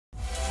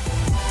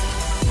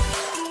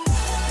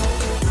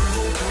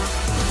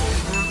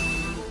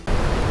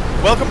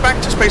Welcome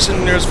back to Space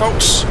Engineers,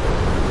 folks.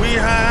 We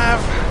have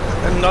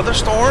another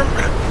storm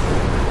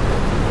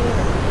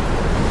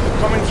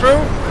coming through,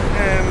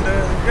 and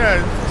yeah,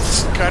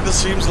 it kind of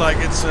seems like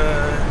it's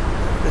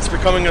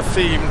becoming a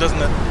theme,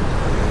 doesn't it?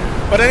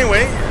 But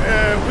anyway,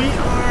 we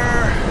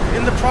are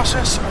in the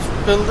process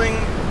of building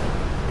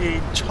a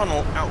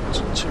tunnel out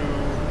to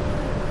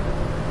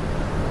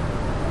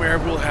where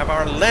we'll have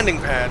our landing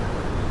pad,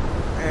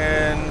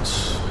 and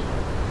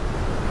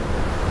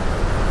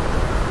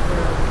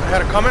I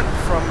had a comment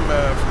from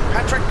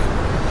Patrick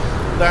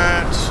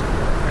that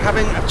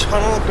having a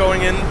tunnel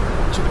going in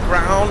to the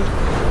ground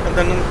and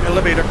then an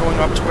elevator going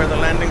up to where the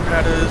landing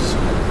pad is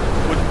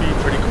would be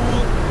pretty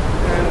cool,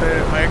 and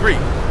I agree.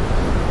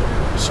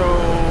 So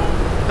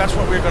that's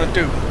what we're going to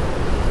do.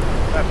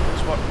 That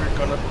is what we're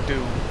going to do.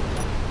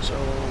 So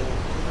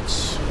let's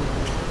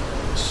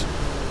see.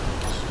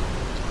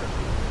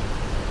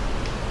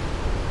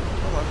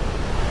 Come on.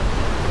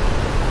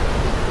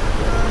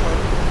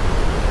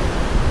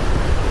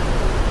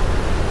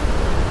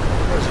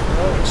 Where is it?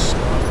 No, it's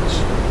not.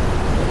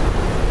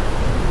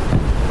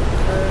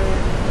 Okay.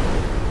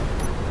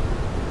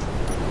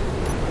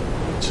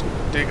 Need to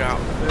dig out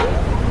a bit.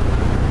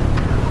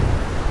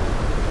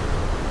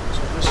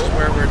 So this is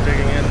where we're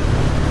digging in.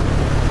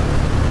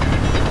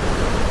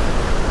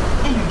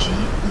 Energy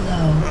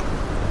low.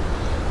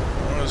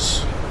 That was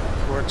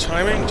poor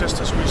timing, just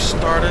as we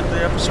started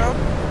the episode.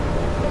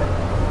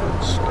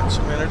 Let's get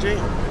some energy.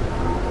 There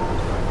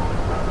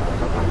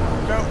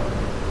we go.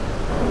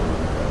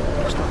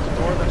 That's not the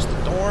door, that's the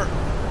door.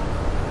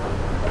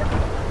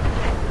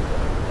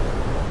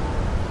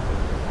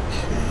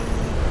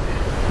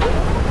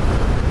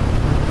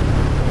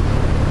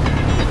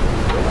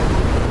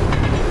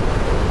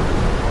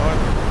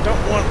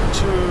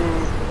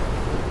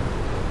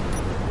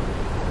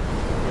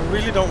 I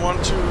really don't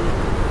want to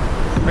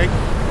make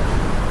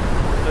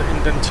the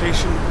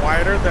indentation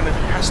wider than it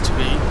has to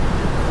be,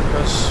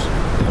 because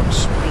it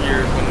looks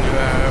weird when you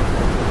have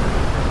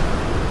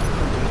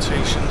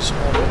indentations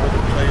all over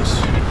the place.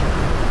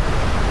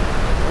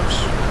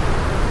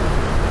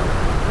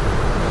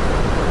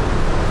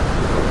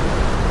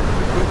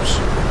 Oops.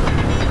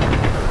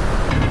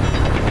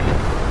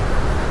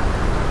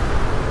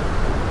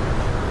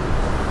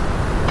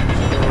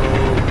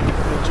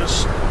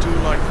 Just do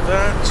like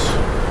that.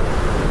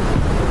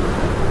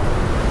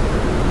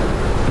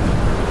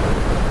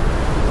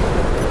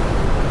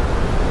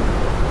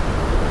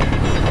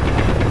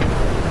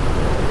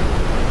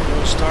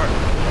 We'll start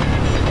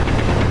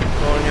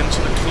going into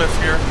the cliff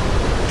here.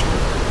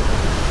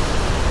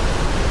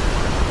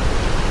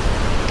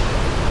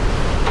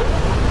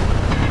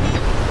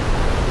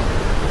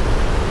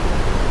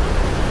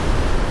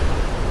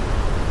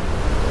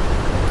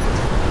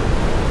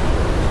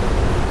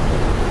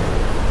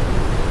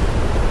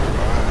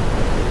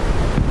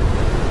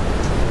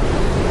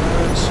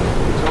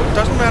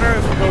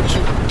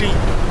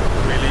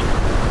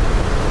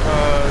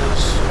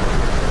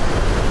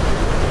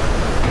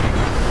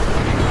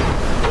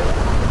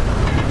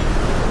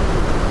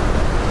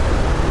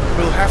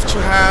 To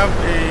have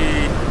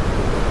a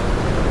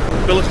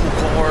umbilical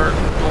cord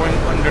going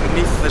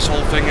underneath this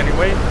whole thing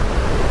anyway,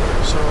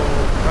 so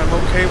I'm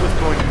okay with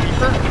going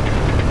deeper,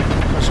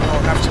 because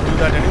I'll have to do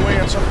that anyway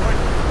at some point.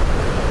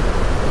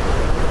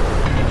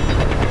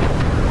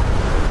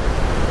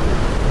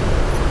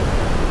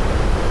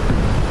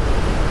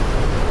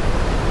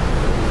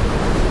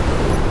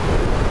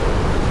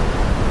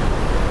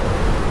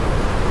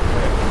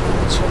 Okay,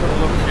 let's have a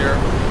look here.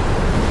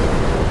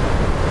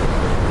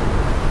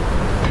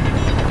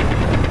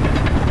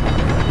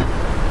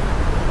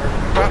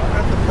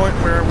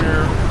 Where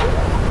we're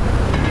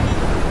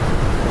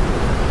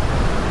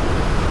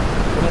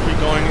going to be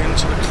going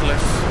into the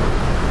cliff.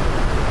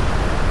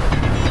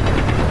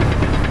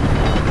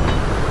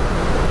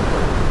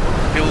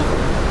 Hill.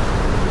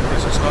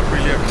 Because it's not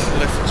really a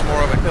cliff, it's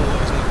more of a hill,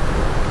 isn't it?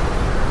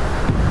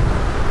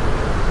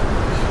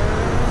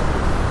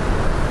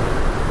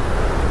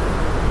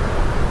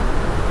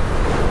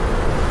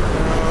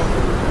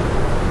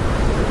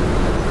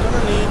 I'm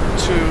gonna need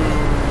to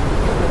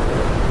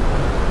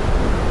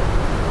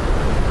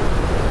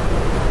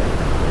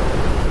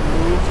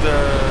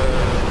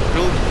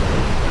build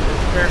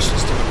repair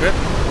system a bit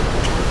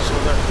so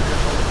that we can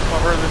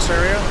cover this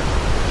area.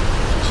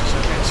 Jesus,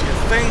 I can't see a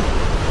thing.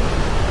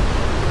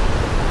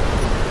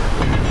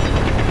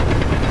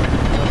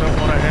 I don't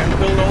want to hand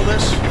build all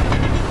this, if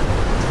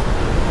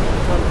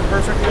I'm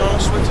perfectly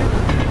honest with you.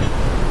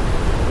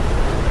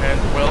 And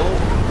well,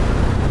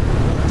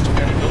 we'll have to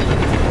hand build it,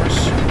 of course.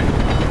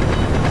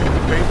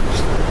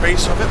 The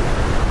base of it.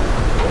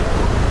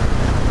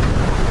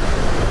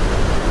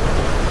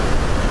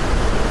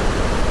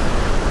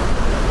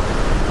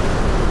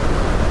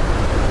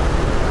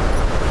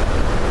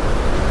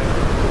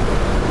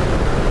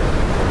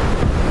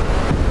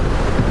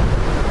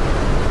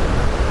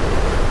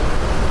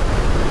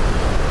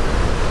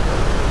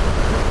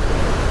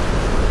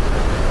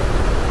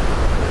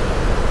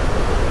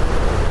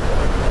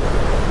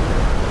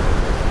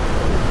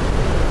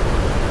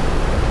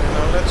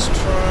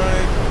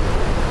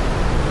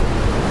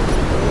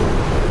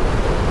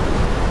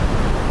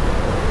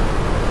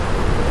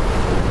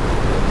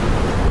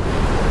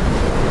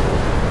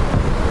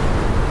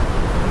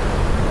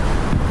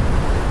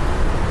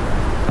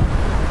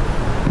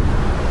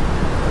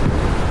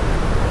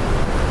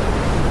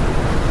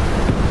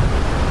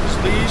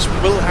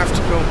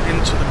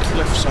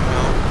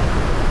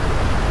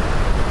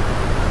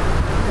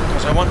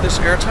 I want this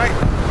airtight.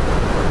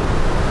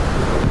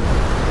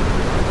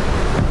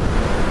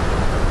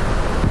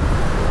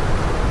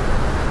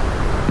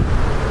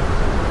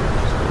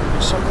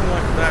 Something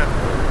like that.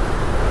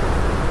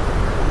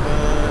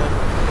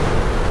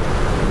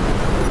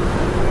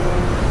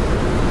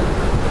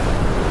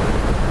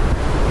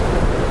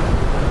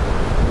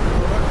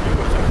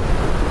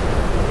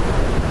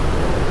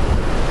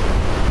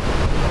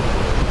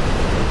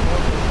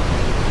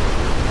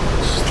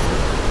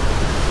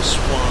 This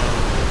one.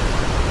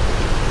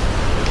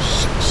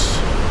 6.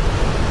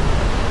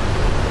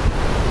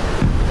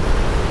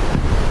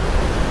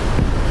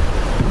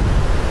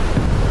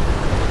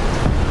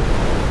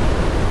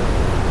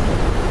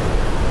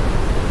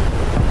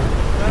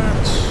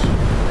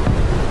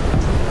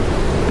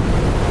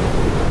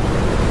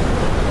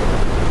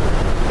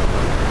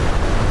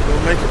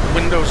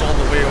 Windows all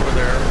the way over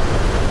there.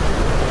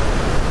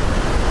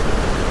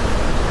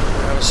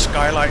 We have a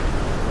skylight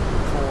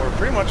for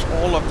pretty much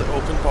all of the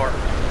open part.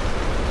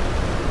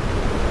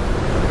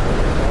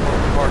 All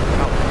of the part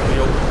out in the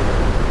open.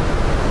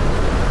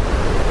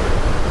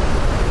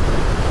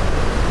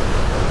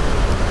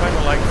 Kind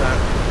of like that.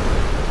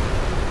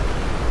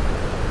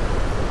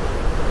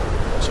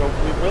 So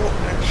we will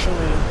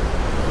actually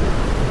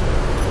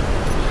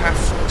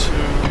have to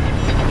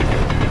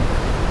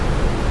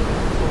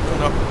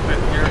up a bit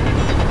here.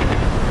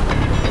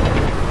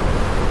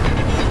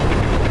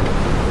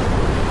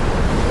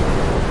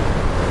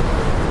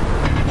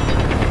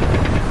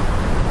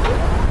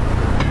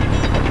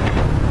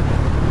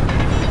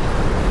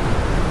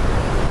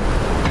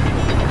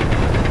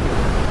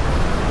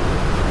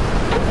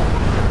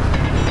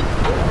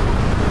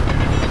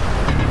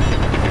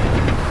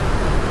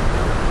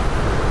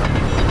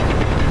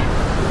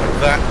 Like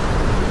that.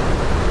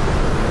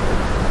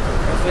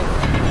 I think.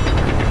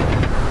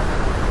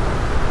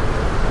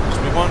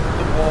 Want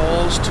the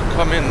walls to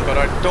come in, but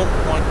I don't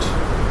want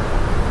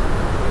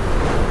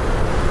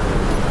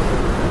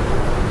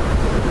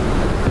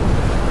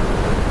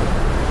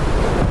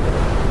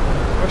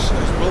the question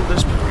is, will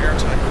this be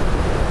airtight?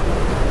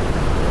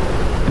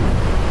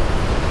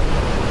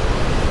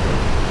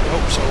 I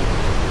hope so.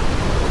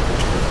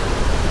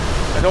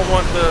 I don't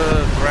want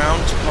the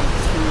ground to come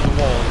through the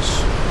walls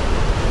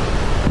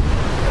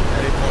at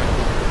any point.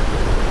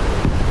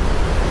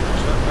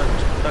 So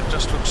that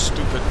just looks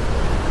stupid.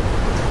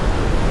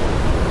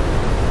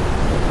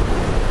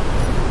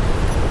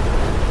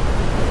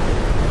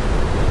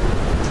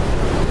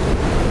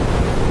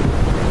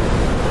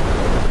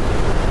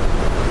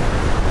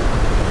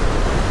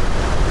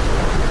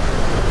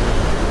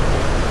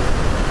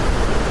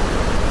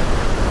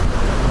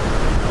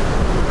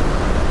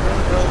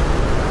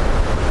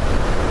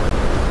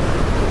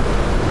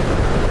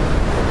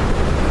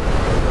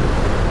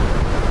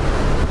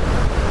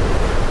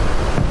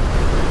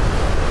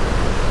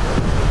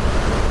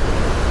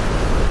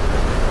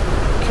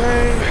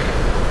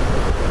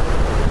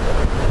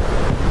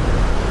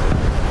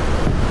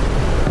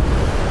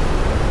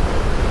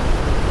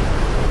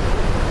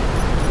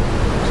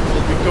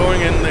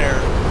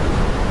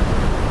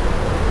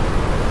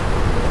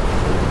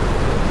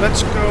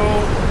 Let's go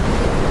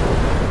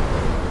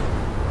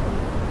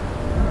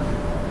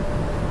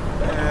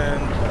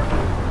and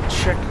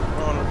check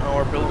on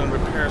our build and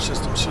repair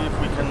system, see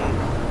if we can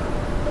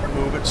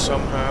move it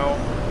somehow.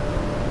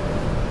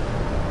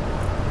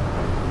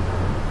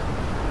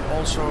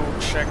 Also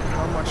check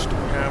how much do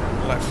we have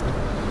left.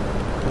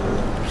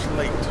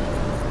 Plate.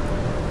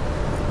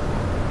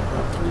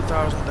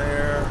 3,000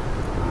 there.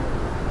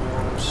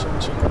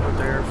 1,700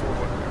 there for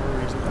whatever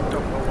reason. I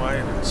don't know why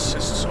it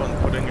insists on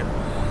putting it.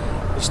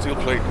 Steel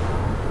plate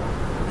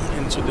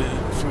into the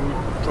food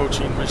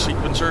protein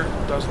resequencer.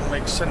 Doesn't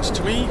make sense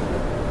to me.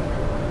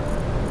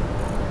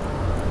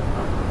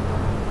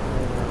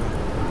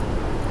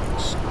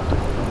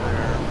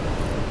 There.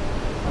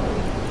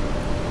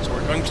 So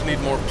we're going to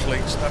need more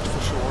plates, that's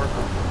for sure.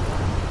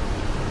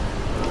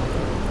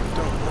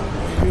 Don't want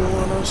you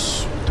on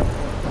us. Don't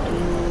want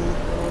you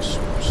on us.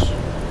 Oops.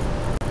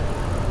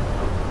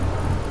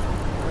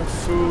 We have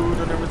food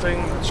and everything.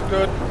 That's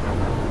good.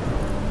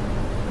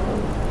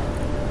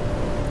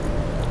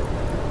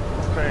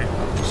 Okay,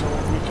 so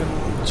we can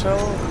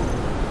tell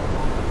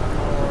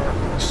our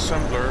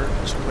assembler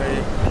to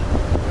make,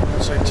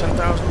 let's say,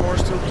 10,000 more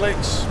steel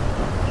plates.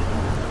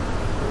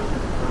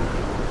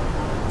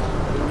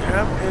 Do we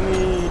have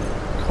any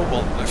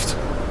cobalt left?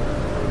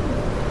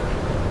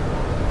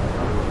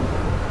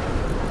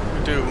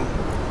 We do.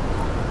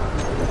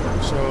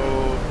 So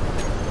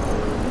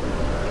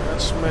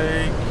let's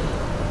make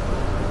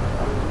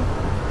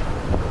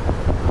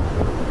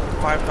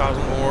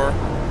 5,000 more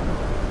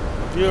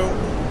of you.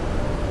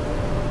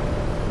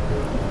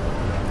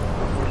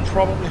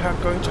 Probably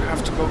going to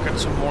have to go get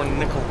some more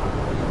nickel. I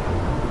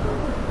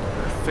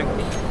think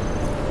we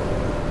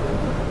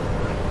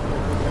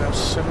have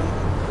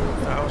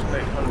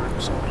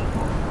 7,800, so we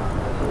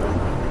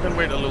can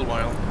wait a little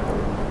while.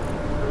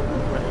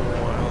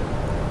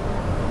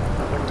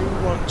 I do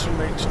want to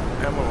make some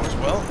ammo as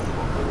well.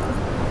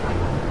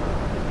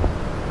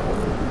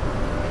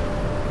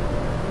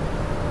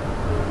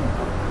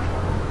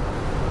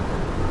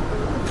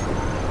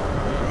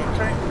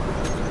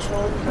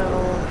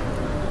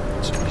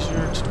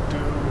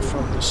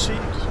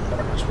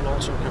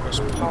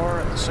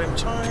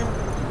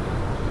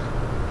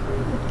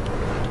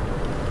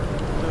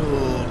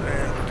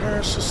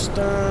 Fire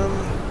system.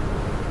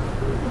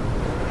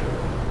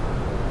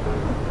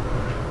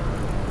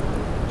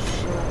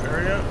 Show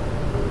area.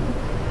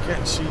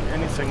 Can't see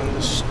anything in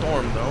this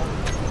storm though.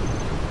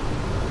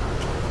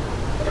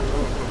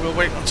 We'll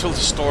wait until the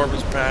storm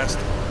is passed.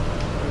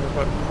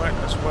 But we might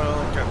as well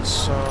get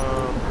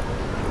some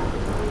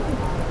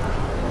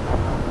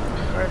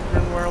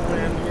hydrogen while we're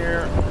in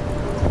here.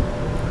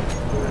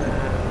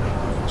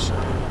 And say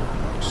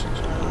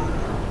oxygen.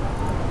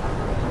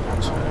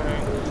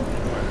 Tank.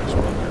 Might as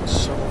well get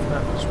some of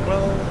that as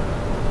well.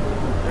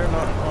 They're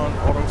not on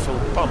autofill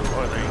pump,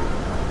 are they?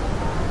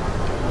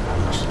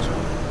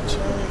 Oxygen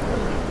tank.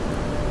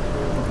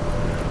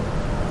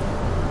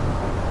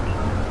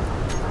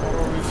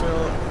 Auto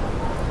refill.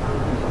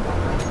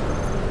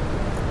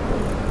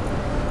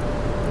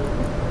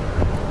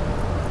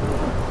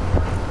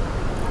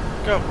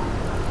 Go.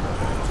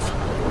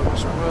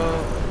 As well.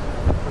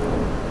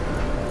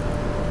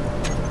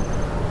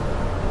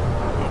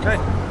 Okay.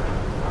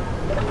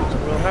 So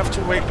we'll have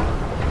to wait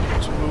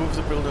to move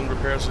the build and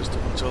repair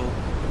system until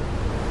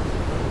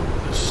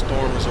this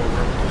storm is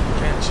over. We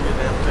can't see a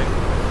damn thing.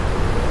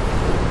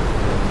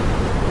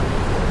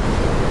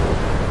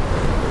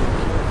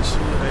 Can't see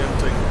a damn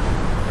thing.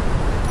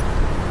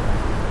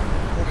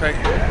 Okay.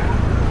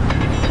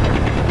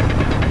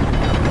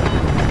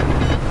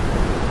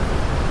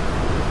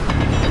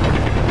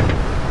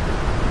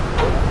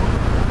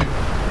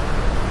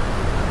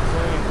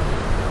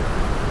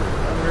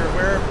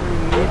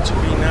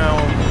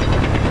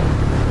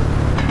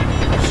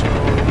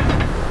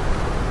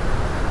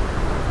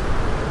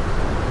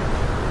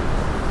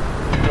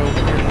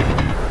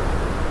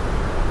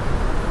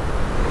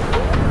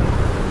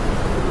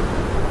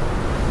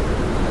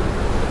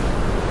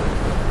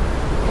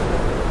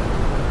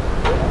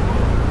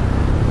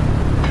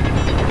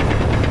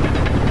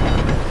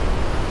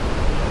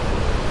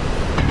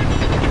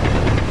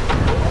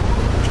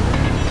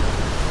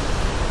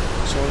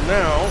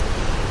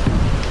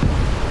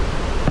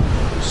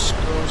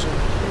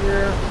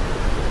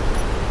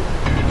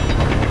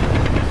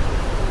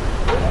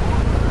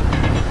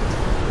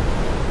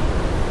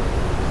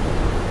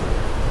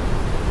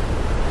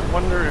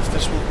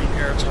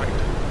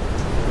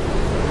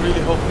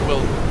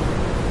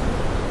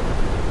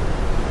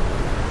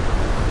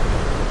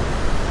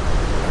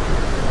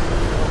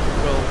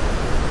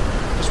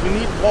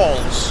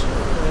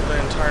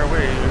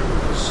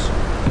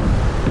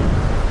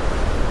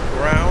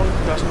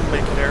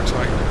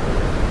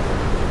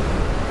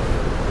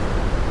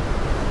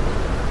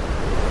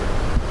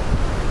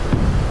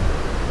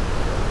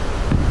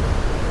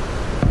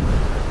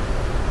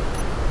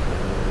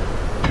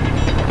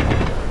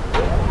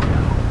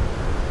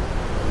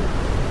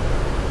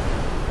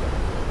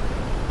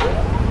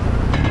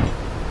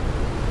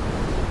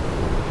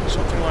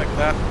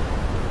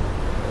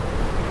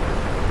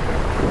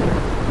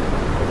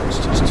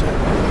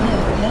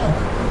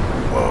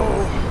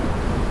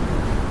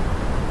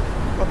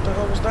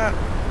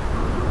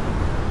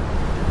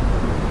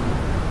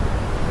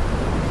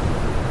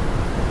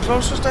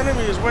 Closest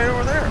enemy is way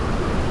over there.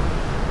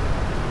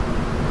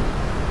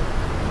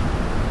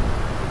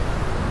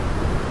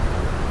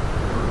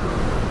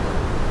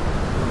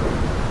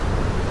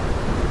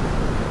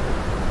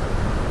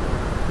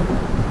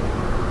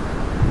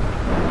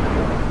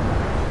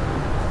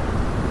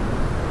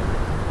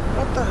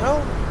 What the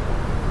hell?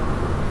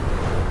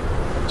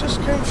 It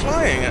just came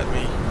flying at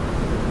me.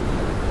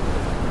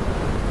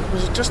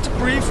 Was it just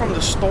debris from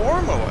the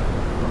storm or what?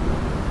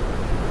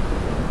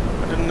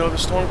 I didn't know the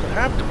storm could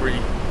have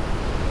debris.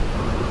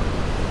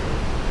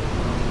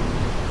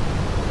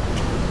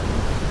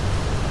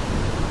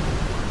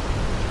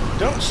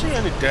 Don't see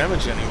any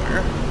damage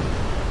anywhere.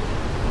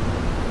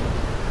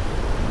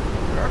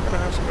 We are gonna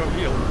have to go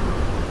heal.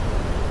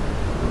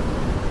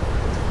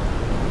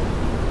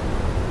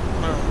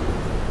 No.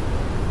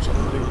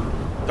 Suddenly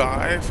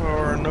die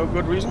for no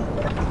good reason.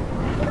 Come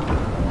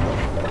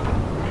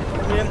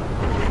in.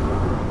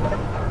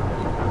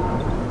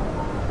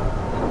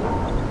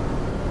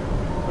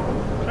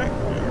 Okay,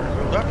 we're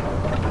healed up.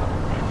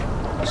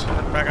 Let's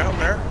head back out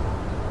there.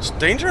 It's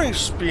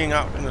dangerous being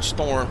out in a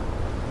storm.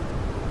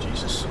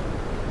 Jesus.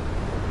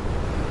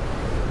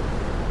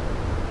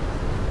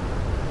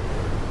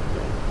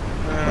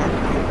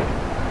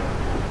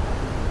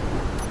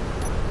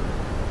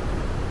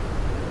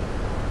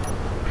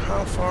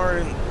 How far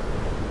in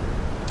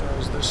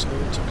does this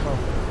need to come?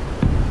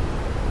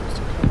 It's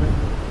to come in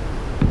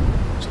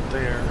to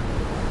there.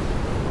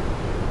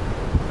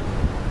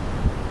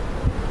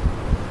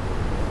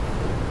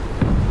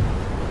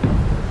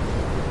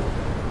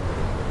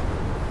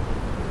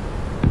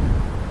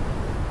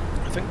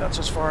 I think that's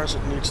as far as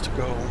it needs to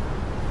go.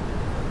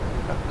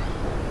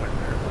 Right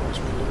there, worries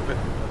me a little bit.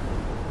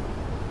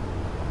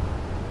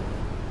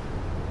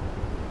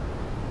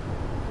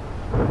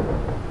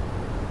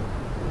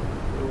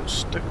 We'll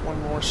stick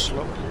one more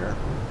slope here.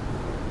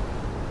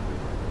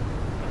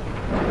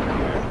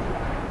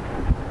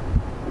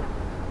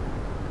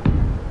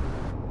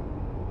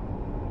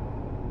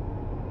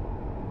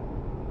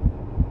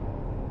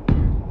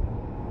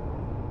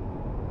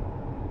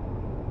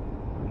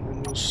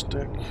 Glue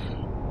stick.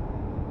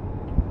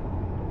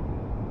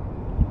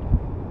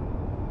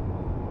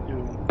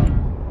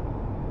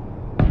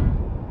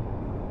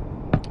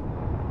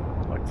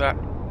 Like that.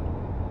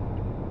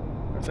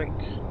 I think.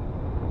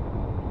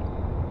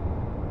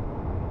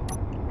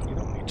 You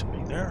don't need to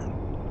be there.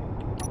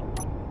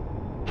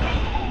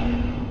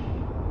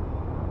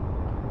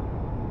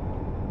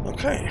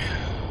 Okay.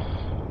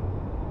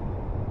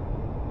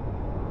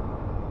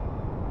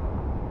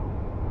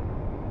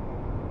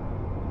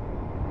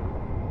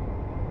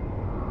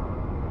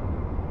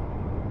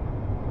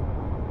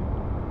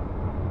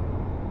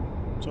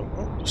 So,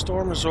 oh, the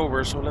storm is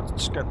over, so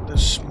let's get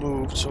this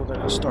moved so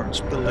that it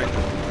starts building.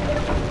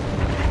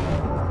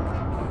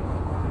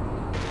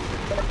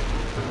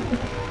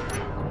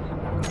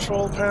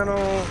 Control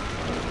panel,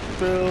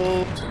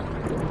 build.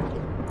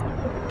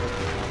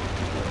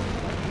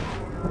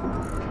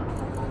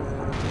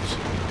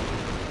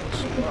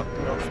 It's not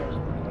the outfit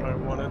that I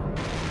wanted.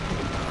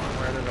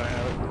 Where did I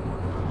have it?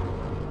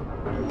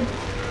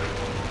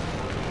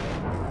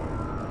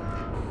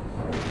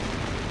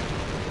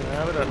 Did I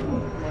have it at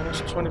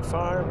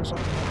 -25 or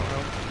something? I don't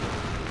know.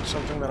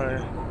 Something that I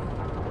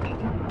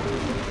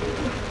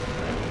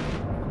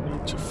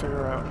need to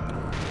figure out.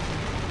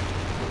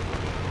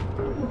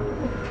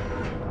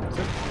 I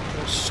think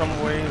there's some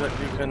way that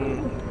you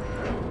can...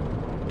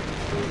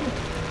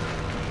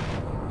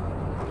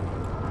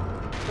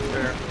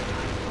 There.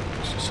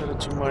 Just set it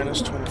to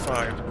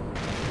 -25.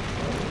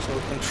 So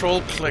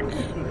control click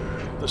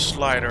the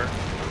slider.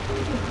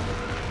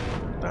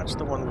 That's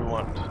the one we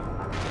want.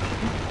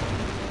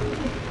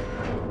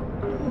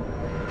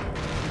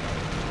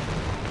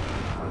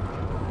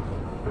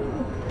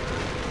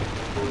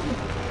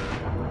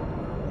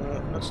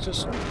 Let's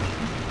just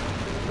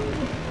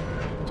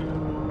do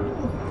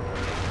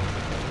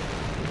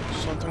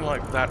something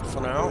like that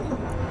for now,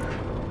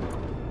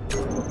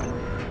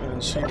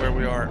 and see where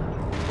we are.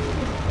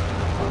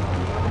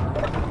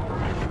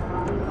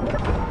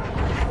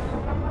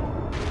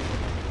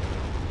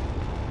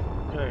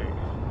 Okay,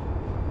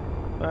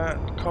 that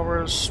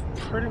covers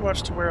pretty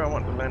much to where I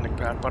want the landing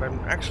pad, but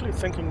I'm actually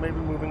thinking maybe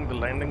moving the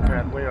landing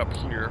pad way up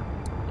here,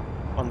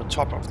 on the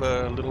top of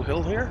the little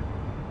hill here.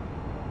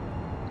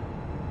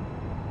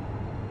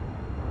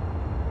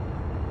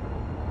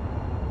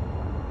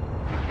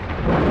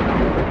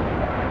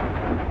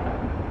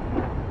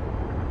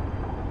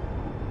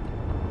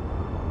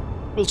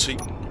 We'll see.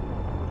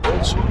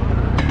 We'll see.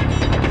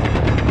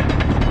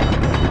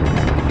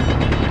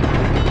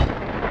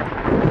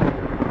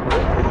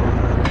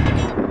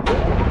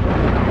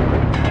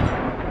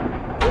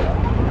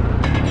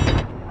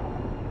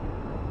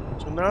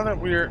 So now that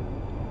we're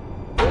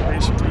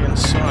basically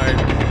inside,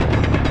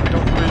 I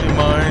don't really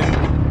mind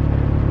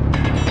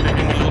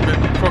making a little bit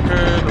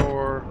crooked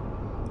or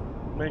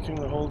making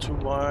the hole too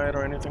wide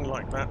or anything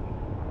like that.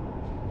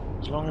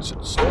 As long as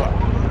it's not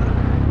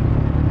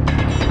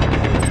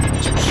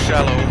too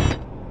shallow.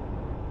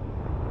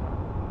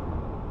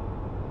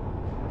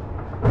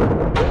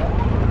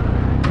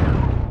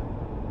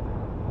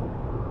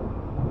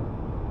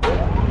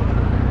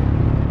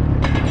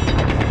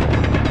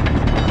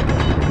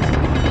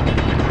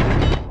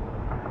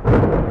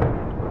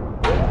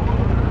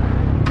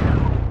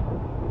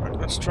 Right,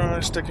 let's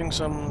try sticking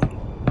some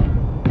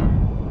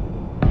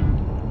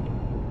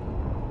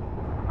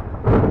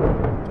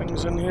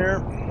things in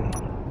here.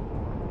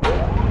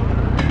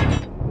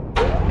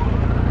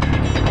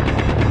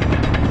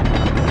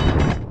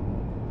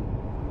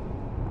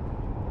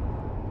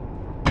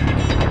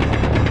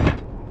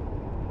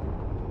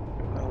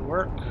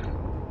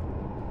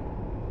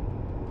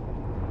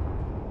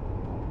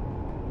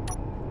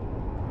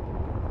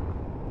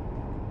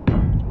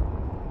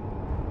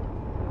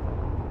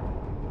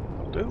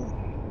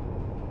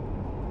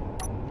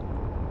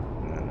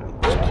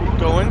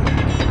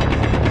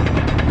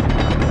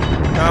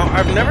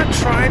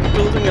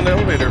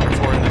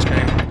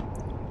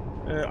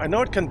 I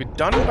know it can be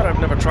done, but I've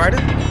never tried it.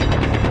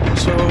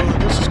 So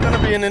this is going to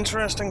be an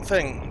interesting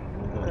thing.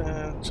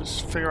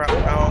 Just figure out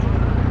how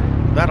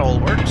that all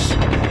works. I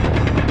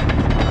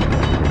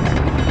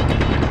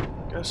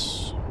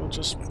guess we'll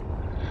just...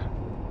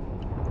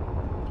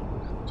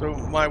 So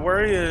my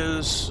worry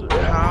is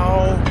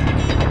how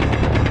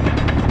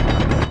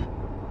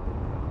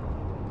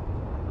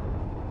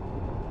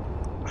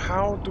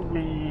do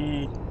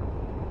we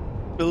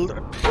build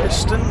a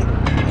piston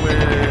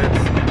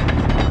with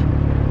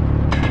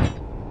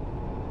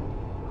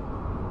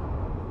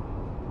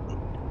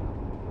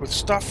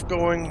stuff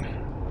going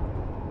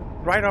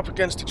right up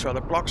against each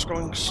other, blocks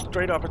going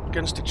straight up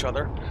against each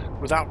other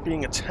without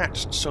being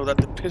attached, so that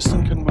the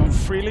piston can move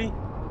freely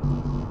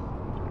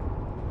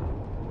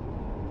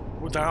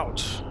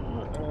without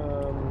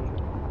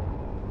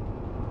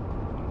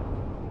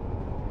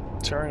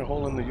tearing a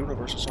hole in the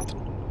universe or something.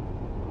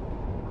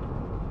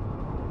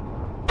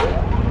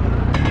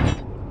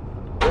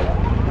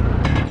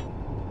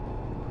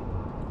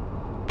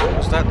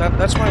 Because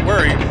that's my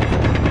worry.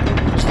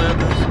 Because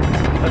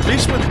at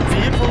least with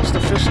vehicles, the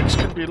physics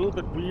can be a little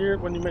bit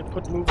weird when you may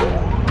put moving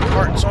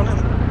parts on them.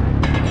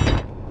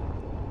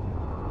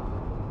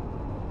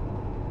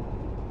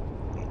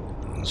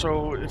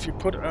 So if you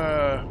put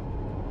a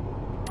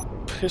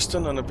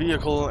piston on a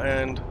vehicle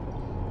and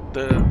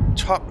the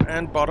top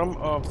and bottom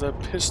of the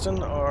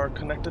piston are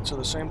connected to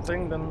the same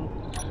thing, then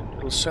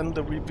it'll send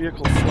the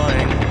vehicle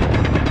flying.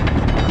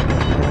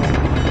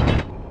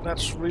 And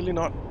that's really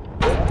not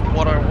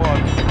what I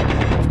want.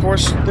 Of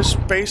course, this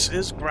base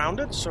is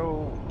grounded,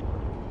 so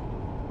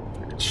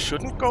it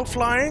shouldn't go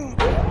flying.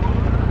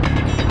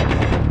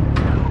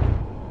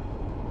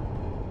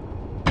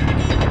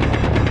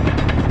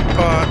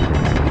 But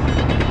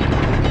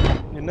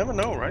you never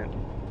know, right?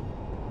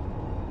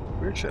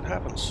 Weird shit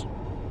happens.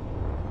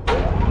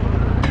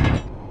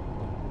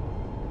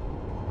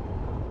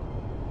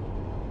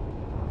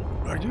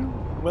 Are you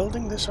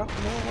welding this up? No,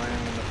 why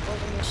am I not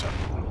welding this up?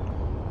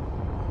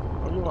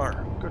 Oh, you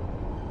are. Good.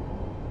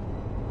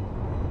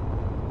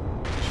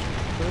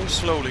 Very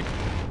slowly.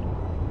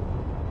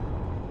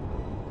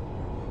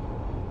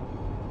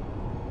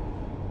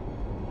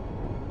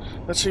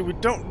 Let's see, we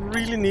don't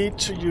really need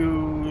to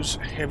use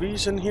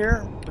heavies in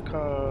here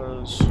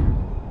because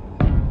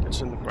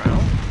it's in the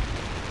ground.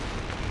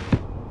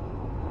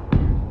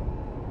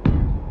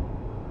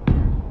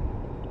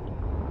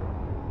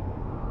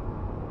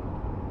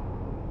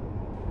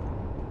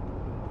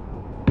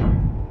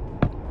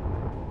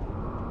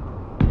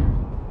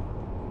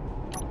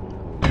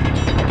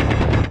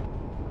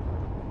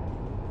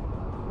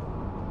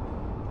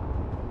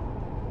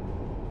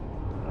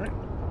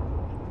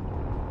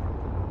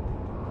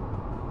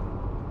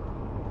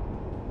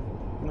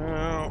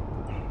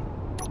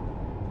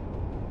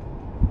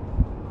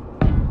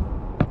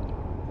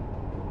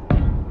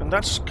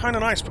 That's kind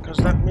of nice because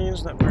that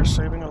means that we're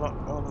saving a lot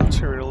of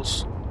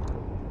materials.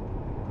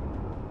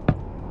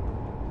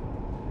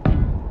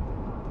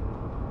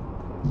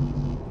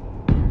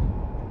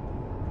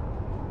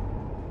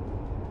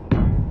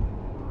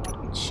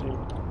 Let's see.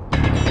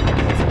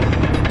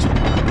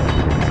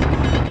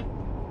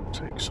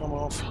 Take some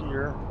off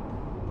here.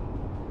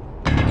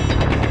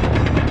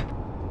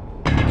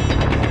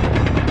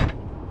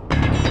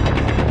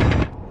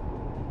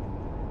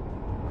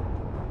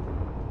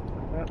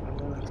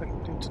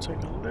 To take a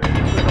little bit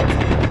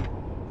off,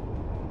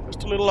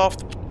 just a little off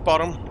the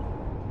bottom.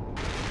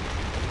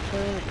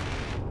 Okay.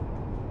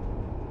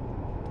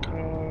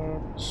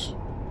 Cards.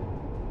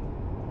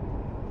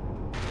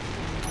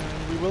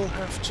 And we will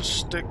have to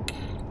stick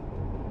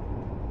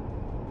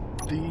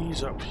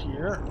these up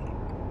here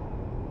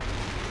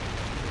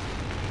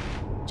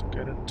to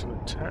get it to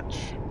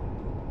attach.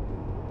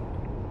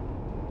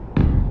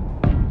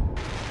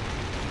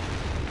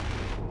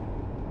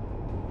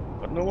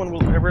 No one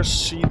will ever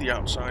see the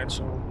outside,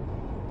 so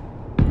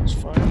that's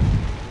fine.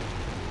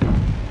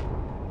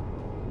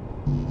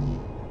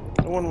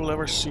 No one will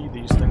ever see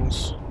these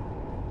things.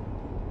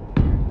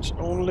 It's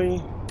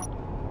only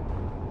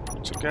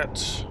to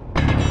get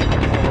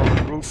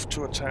our roof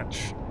to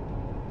attach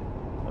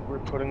that we're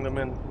putting them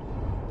in.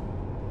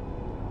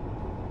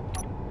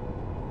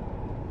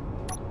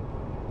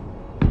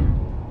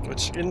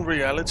 Which in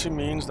reality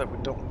means that we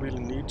don't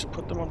really need to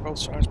put them on both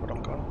sides, but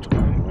I'm going to do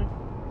it anyway.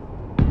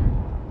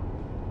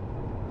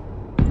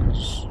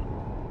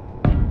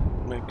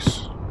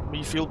 Makes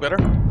me feel better,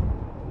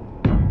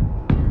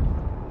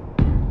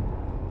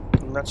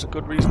 and that's a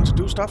good reason to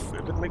do stuff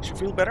if it makes you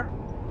feel better.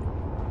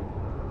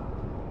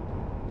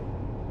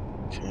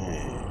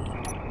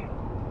 Okay,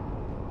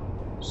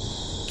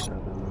 7.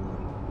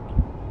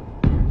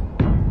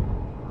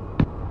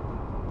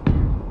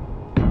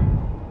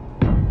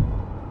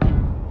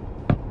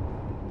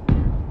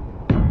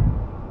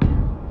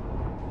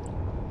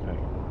 Okay,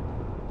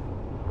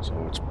 so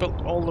it's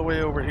built all the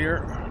way over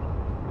here.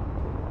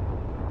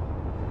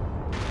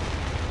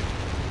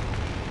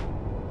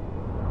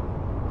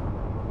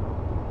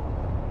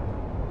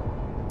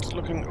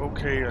 Looking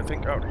okay, I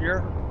think, out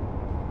here.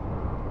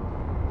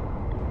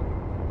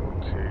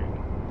 Okay.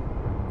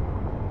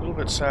 A little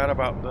bit sad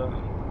about the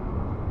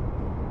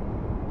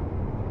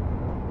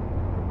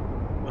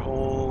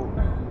whole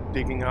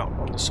digging out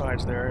on the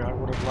sides there. I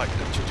would have liked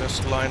it to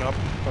just line up,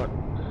 but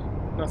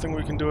nothing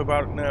we can do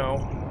about it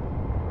now.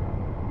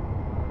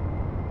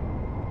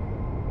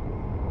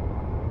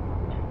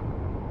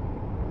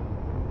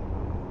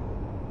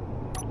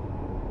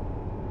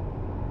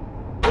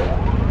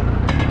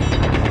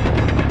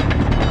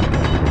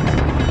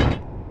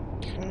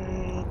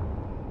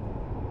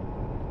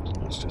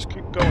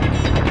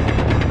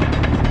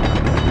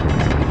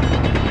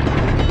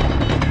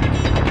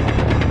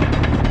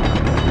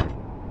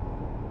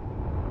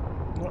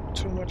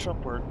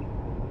 Upward.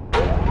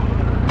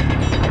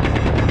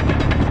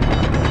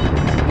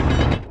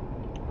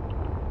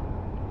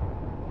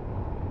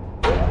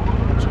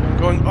 So I'm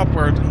going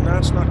upward, and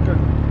that's not good.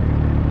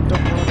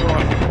 Don't want to go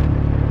up.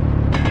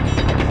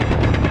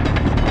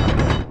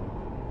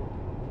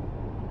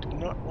 Do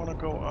not want to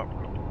go up.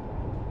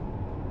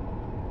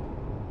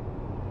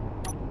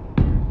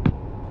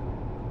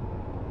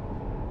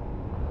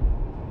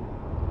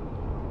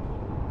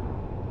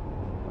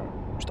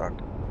 I'm stuck.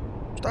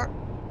 I'm stuck.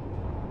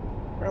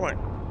 Where am I?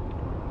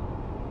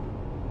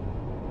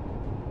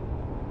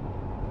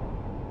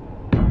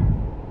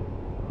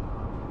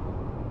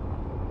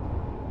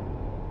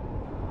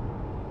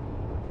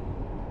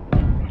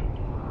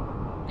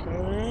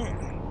 Okay.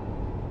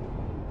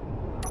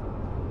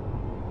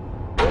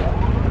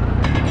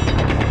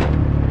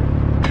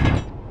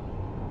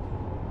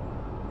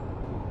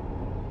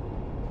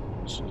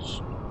 This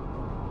is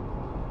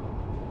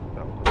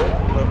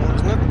level,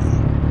 isn't it?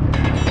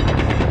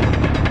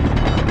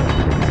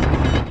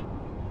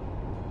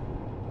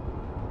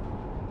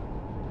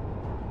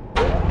 A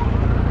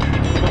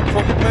little bit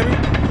crooked, maybe?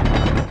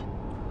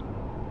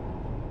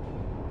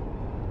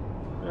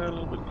 Yeah, a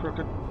little bit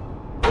crooked.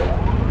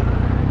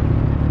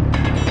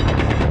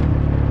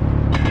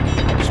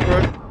 Screw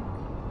it.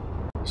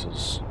 This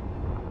is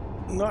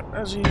not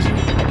as easy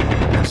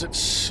as it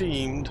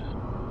seemed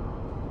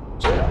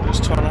to get this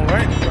tunnel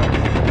right, but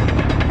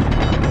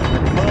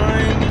never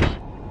mind.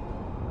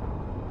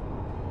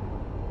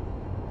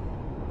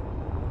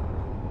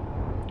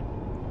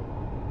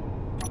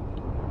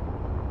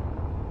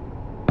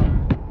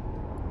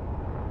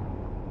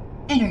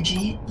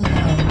 Energy low.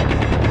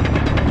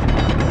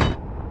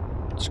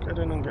 Let's get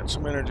in and get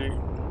some energy.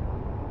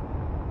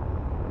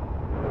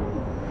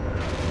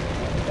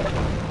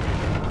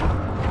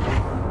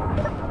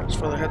 Thanks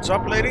for the heads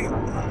up, lady.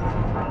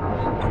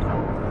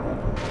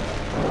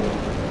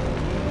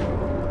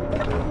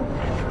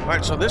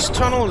 Alright, so this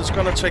tunnel is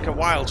going to take a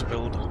while to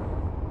build.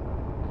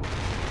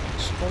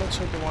 It's going to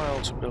take a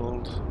while to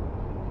build.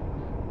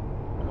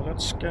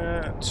 Let's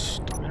get...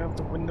 Do we have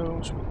the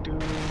windows? We do.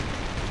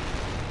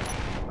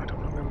 I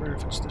don't remember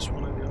if it's this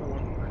one or the other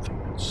one. I think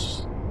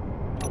it's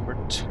number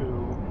 2.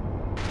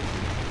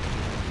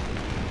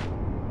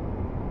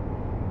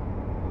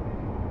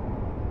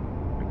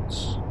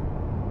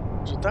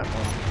 Is it that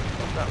one?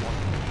 Not that one.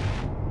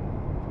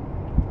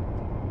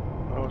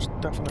 Oh, it's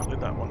definitely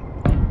that one.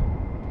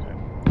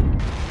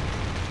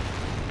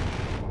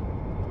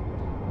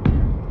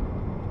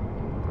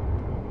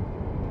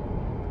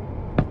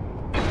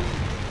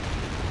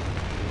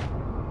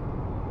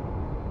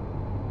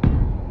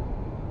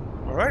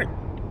 Alright.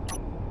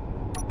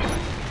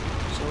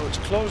 So it's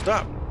closed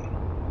up.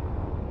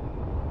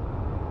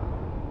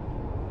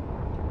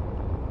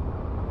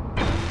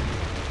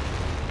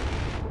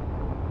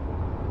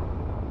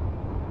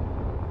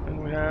 And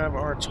we have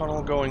our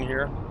tunnel going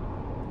here.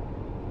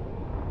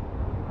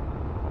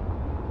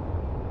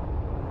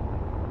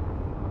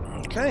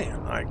 Okay,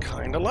 I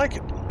kinda like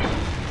it.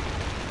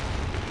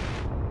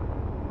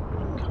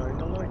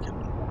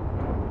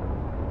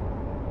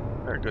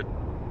 Very good.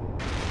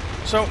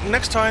 So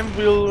next time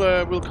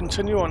we'll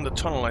continue on the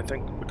tunnel, I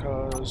think,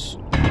 because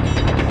we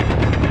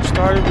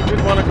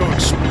did want to go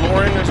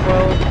exploring as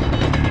well.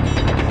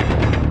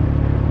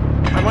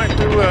 I might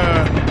do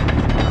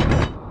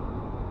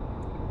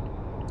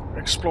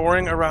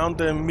exploring around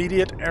the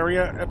immediate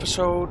area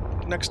episode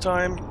next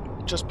time,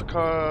 just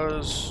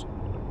because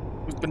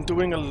we've been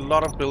doing a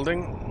lot of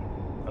building,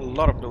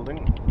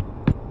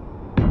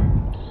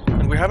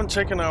 and we haven't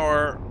taken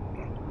our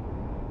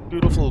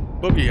beautiful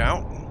boogie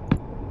out.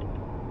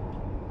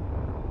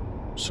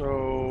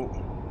 So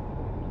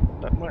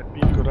that might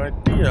be a good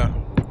idea.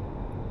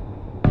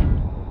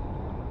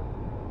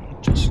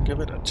 Just give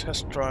it a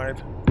test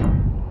drive.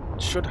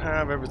 It should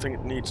have everything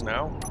it needs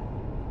now.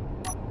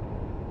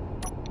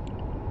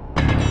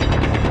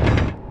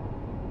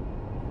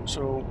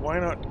 So why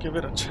not give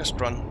it a test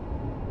run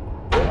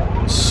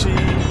and see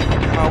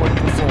how it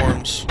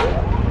performs.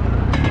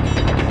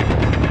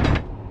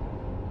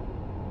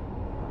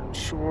 I'm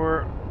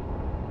sure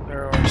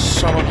there are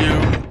some of you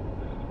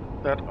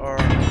that are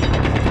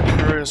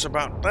curious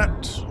about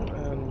that,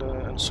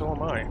 and so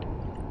am I.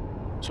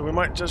 So we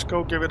might just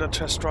go give it a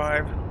test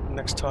drive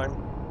next time.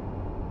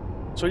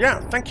 So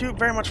yeah, thank you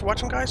very much for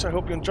watching, guys. I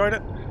hope you enjoyed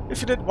it.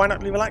 If you did, why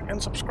not leave a like and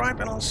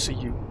subscribe, and I'll see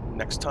you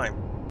next time.